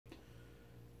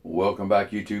Welcome back,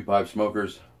 YouTube pipe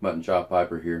smokers. Mutton Chop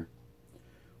Piper here.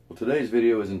 Well, today's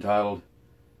video is entitled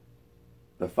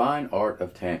The Fine Art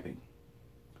of Tamping.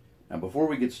 Now, before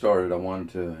we get started, I wanted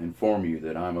to inform you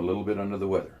that I'm a little bit under the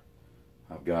weather.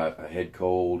 I've got a head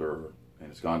cold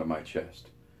and it's gone to my chest.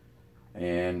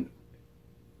 And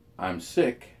I'm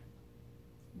sick,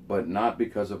 but not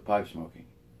because of pipe smoking.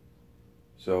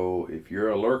 So if you're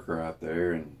a lurker out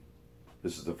there and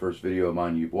this is the first video of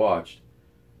mine you've watched,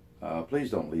 please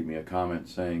don't leave me a comment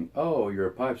saying, "Oh, you're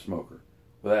a pipe smoker."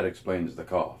 Well, that explains the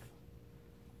cough.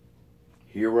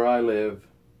 Here where I live,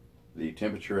 the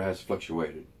temperature has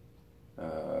fluctuated.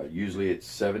 Usually it's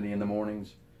 70 in the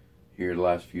mornings. Here the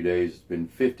last few days it's been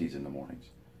 50s in the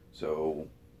mornings. So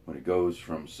when it goes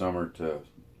from summer to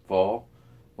fall,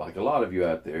 like a lot of you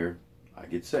out there, I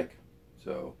get sick.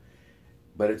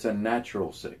 But it's a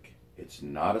natural sick. It's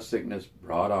not a sickness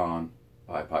brought on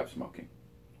by pipe smoking.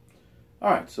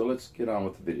 Alright, so let's get on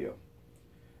with the video.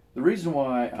 The reason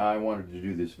why I wanted to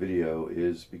do this video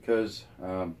is because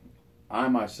I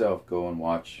myself go and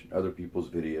watch other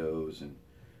people's videos, and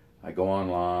I go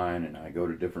online and I go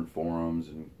to different forums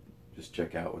and just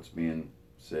check out what's being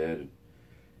said.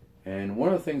 And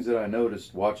one of the things that I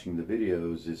noticed watching the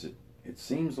videos is it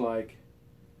seems like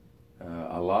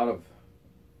a lot of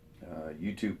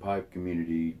YouTube pipe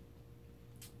community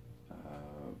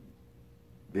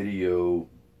video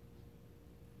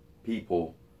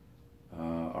people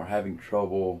are having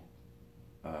trouble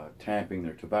tamping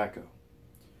their tobacco,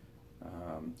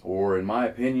 or in my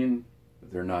opinion,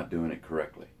 they're not doing it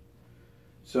correctly.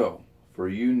 So for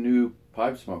you new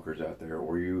pipe smokers out there,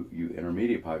 or you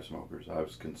intermediate pipe smokers, I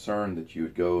was concerned that you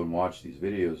would go and watch these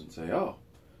videos and say, "Oh,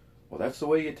 well, that's the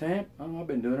way you tamp? Oh, I've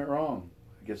been doing it wrong.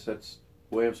 I guess that's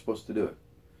the way I'm supposed to do it."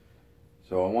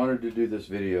 So I wanted to do this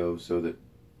video so that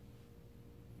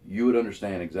you would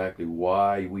understand exactly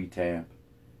why we tamp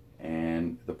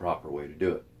and the proper way to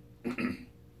do it.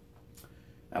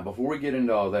 Now, before we get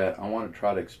into all that, I want to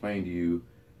try to explain to you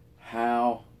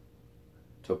how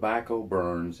tobacco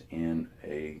burns in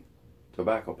a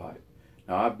tobacco pipe.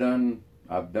 Now, I've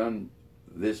done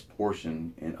this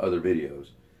portion in other videos,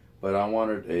 but I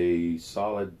wanted a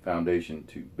solid foundation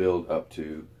to build up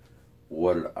to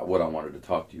what I wanted to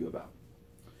talk to you about.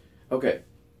 Okay,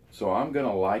 so I'm going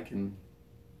to liken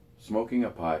smoking a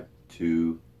pipe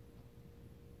to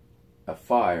a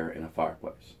fire in a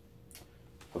fireplace.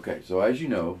 Okay, so as you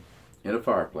know, in a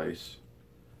fireplace,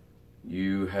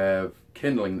 you have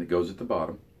kindling that goes at the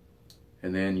bottom,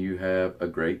 and then you have a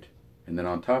grate, and then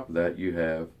on top of that you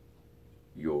have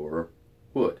your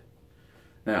wood.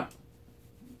 Now,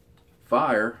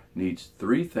 fire needs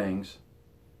three things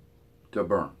to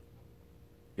burn.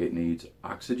 It needs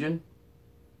oxygen,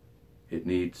 it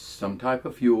needs some type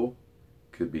of fuel,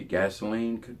 could be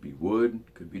gasoline, could be wood,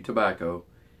 could be tobacco,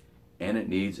 and it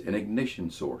needs an ignition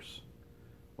source.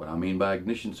 What I mean by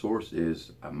ignition source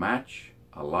is a match,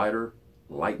 a lighter,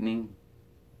 lightning,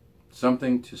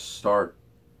 something to start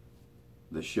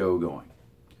the show going.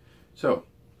 So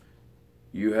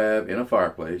you have, in a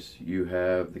fireplace, you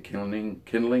have the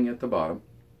kindling at the bottom,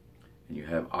 and you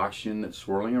have oxygen that's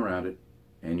swirling around it,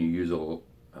 and you use a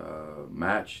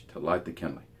match to light the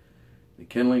kindling. The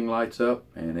kindling lights up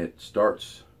and it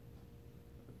starts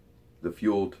the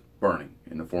fuel burning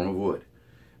in the form of wood.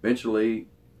 Eventually,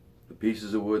 the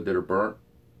pieces of wood that are burnt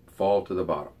fall to the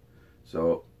bottom.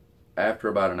 So after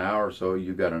about an hour or so,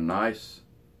 you've got a nice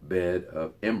bed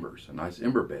of embers, a nice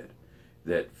ember bed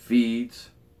that feeds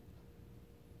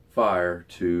fire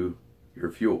to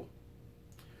your fuel.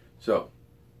 So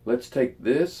let's take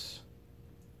this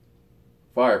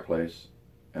fireplace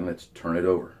and let's turn it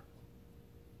over.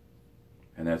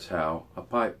 And that's how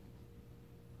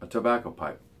a tobacco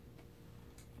pipe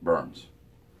burns.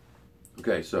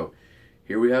 Okay, so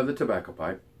here we have the tobacco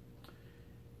pipe.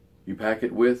 You pack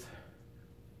it with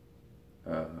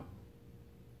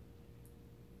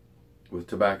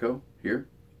tobacco here.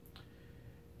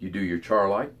 You do your char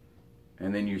light,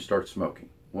 and then you start smoking.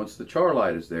 Once the char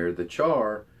light is there, the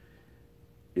char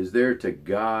is there to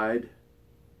guide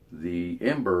the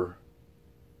ember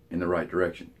in the right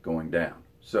direction, going down.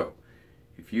 So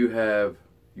if you have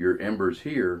your embers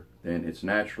here, then it's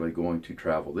naturally going to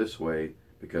travel this way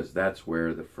because that's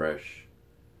where the fresh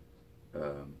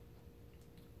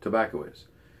tobacco is.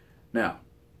 Now,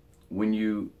 when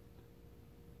you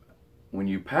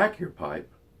pack your pipe,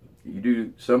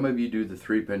 some of you do the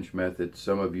 3-pinch method,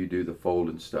 some of you do the fold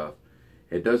and stuff.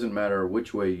 It doesn't matter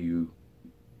which way you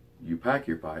pack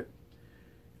your pipe.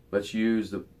 Let's use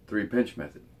the 3-pinch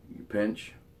method. You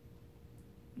pinch,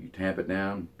 you tamp it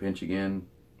down, pinch again,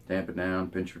 tamp it down,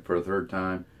 pinch it for a third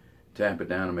time, tamp it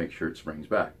down and make sure it springs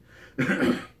back.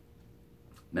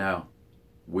 Now,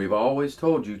 we've always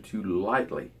told you to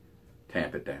lightly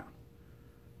tamp it down.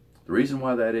 The reason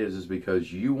why that is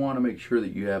because you want to make sure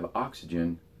that you have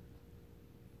oxygen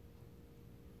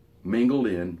mingled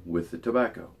in with the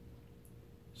tobacco.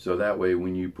 So that way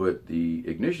when you put the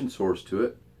ignition source to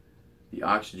it, the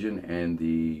oxygen and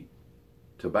the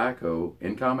tobacco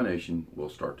in combination will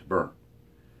start to burn.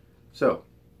 So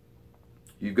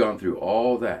you've gone through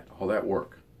all that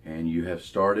work, and you have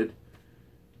started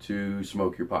to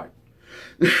smoke your pipe.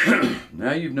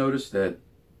 Now you've noticed that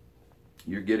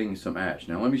you're getting some ash.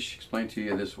 Now let me explain to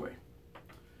you this way.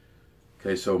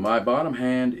 Okay, so my bottom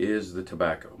hand is the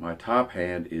tobacco. My top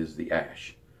hand is the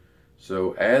ash.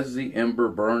 So as the ember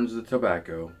burns the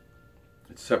tobacco,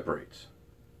 it separates.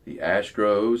 The ash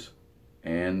grows,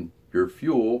 and your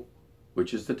fuel,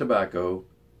 which is the tobacco,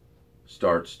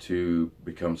 starts to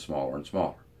become smaller and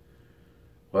smaller.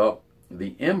 Well,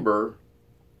 the ember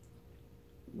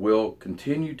will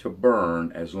continue to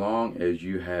burn as long as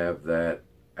you have that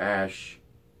ash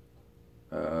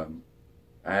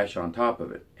on top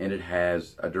of it, and it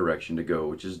has a direction to go,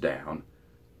 which is down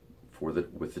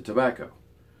with the tobacco.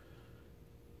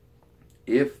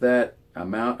 If that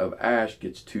amount of ash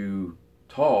gets too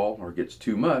tall or gets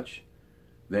too much,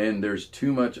 then there's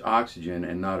too much oxygen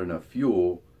and not enough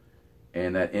fuel,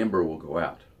 and that ember will go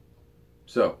out.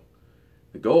 So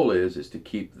the goal is to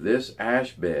keep this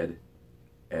ash bed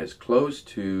as close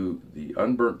to the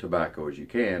unburnt tobacco as you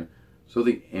can, so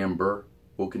the ember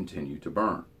will continue to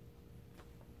burn.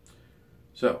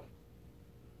 So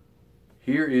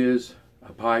here is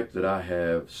a pipe that I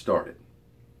have started.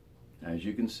 As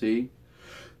you can see,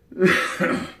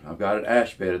 I've got an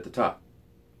ash bed at the top.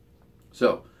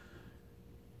 So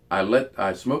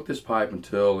I smoked this pipe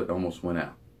until it almost went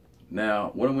out.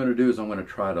 Now what I'm going to do is I'm going to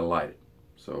try to light it.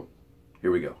 So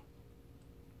here we go.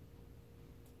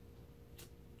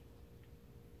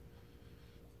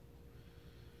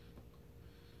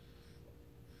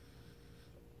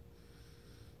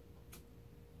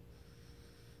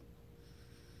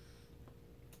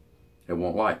 It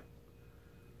won't light.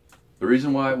 The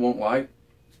reason why it won't light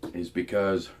is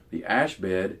because the ash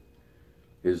bed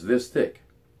is this thick.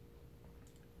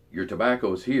 Your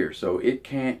tobacco is here, so it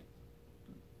can't,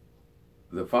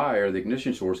 the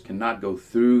ignition source cannot go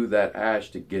through that ash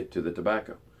to get to the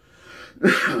tobacco.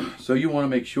 So you want to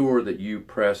make sure that you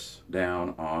press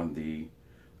down on the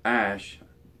ash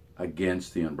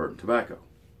against the unburnt tobacco.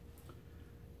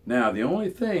 Now the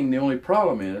only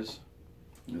problem is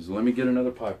let me get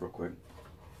another pipe real quick.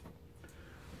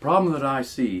 The problem that I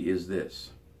see is this.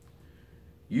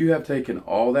 You have taken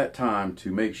all that time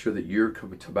to make sure that your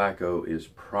tobacco is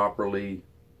properly,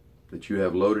 that you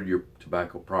have loaded your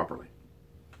tobacco properly.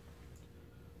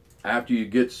 After you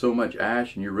get so much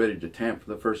ash and you're ready to tamp for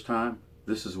the first time,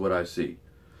 this is what I see.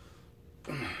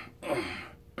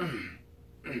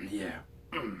 Yeah.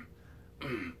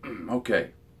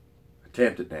 Okay. I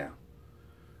tamped it down.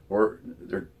 Or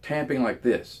they're tamping like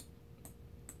this,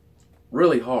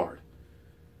 really hard.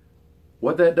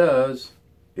 What that does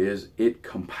is it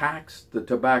compacts the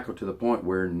tobacco to the point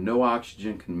where no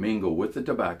oxygen can mingle with the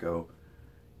tobacco,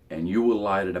 and you will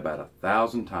light it about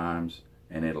 1,000 times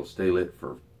and it'll stay lit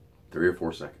for 3 or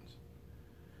 4 seconds,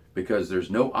 because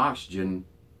there's no oxygen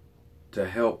to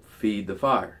help feed the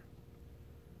fire.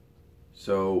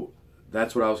 So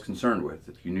that's what I was concerned with.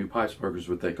 If you new pipe smokers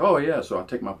would think, oh yeah, so I'll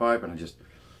take my pipe and I just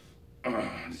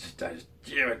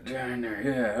jam it down there.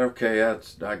 Yeah, okay,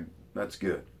 that's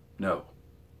good. No.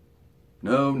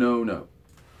 No, no, no.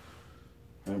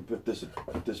 Let me put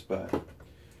this back.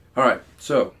 All right,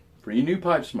 so for you new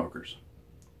pipe smokers,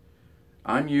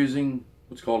 I'm using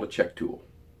what's called a check tool.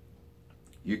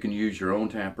 You can use your own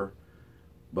tamper,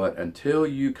 but until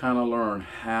you kind of learn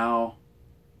how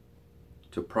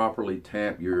to properly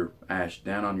tamp your ash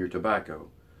down on your tobacco,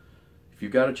 if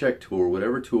you've got a check tool or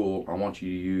whatever tool, I want you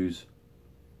to use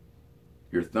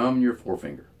your thumb and your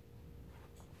forefinger.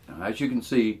 Now, as you can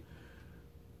see,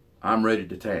 I'm ready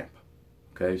to tamp.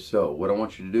 Okay, so what I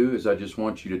want you to do is I just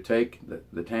want you to take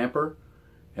the tamper,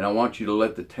 and I want you to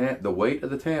let the weight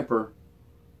of the tamper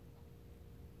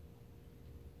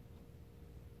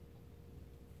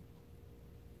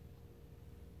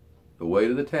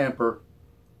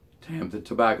tamp the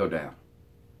tobacco down.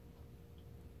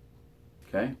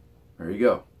 Okay, there you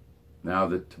go. Now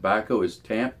the tobacco is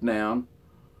tamped down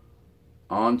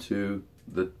onto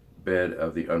the bed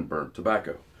of the unburnt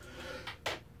tobacco.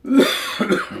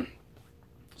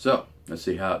 So let's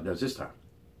see how it does this time.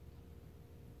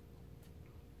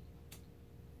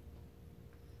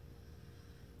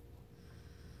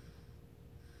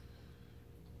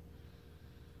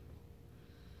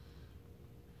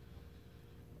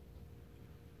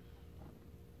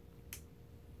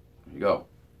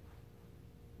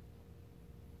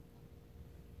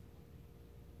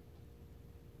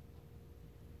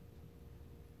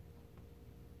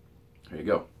 There you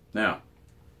go. Now,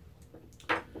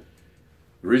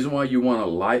 the reason why you want to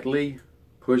lightly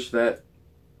push that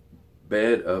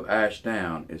bed of ash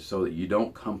down is so that you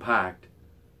don't compact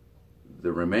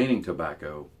the remaining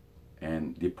tobacco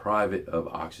and deprive it of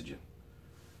oxygen.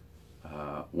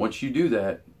 Once you do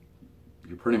that,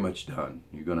 you're pretty much done.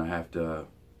 You're going to have to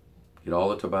get all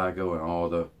the tobacco and all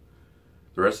the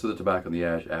rest of the tobacco and the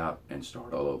ash out and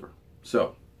start all over.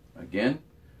 So, again,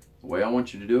 the way I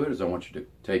want you to do it is I want you to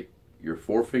take your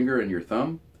forefinger and your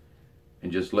thumb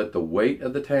and just let the weight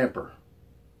of the tamper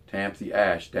tamp the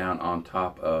ash down on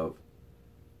top of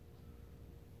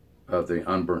the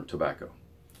unburnt tobacco.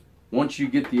 Once you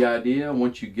get the idea,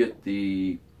 once you get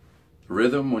the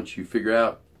rhythm, once you figure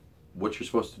out what you're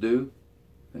supposed to do,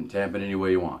 then tamp it any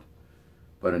way you want.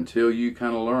 But until you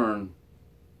kind of learn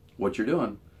what you're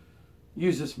doing,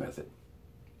 use this method.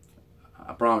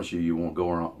 I promise you, you won't go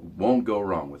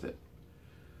wrong with it.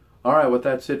 All right, well,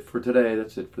 that's it for today.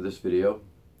 That's it for this video.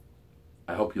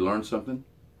 I hope you learned something,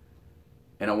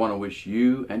 and I want to wish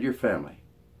you and your family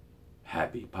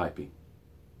happy piping.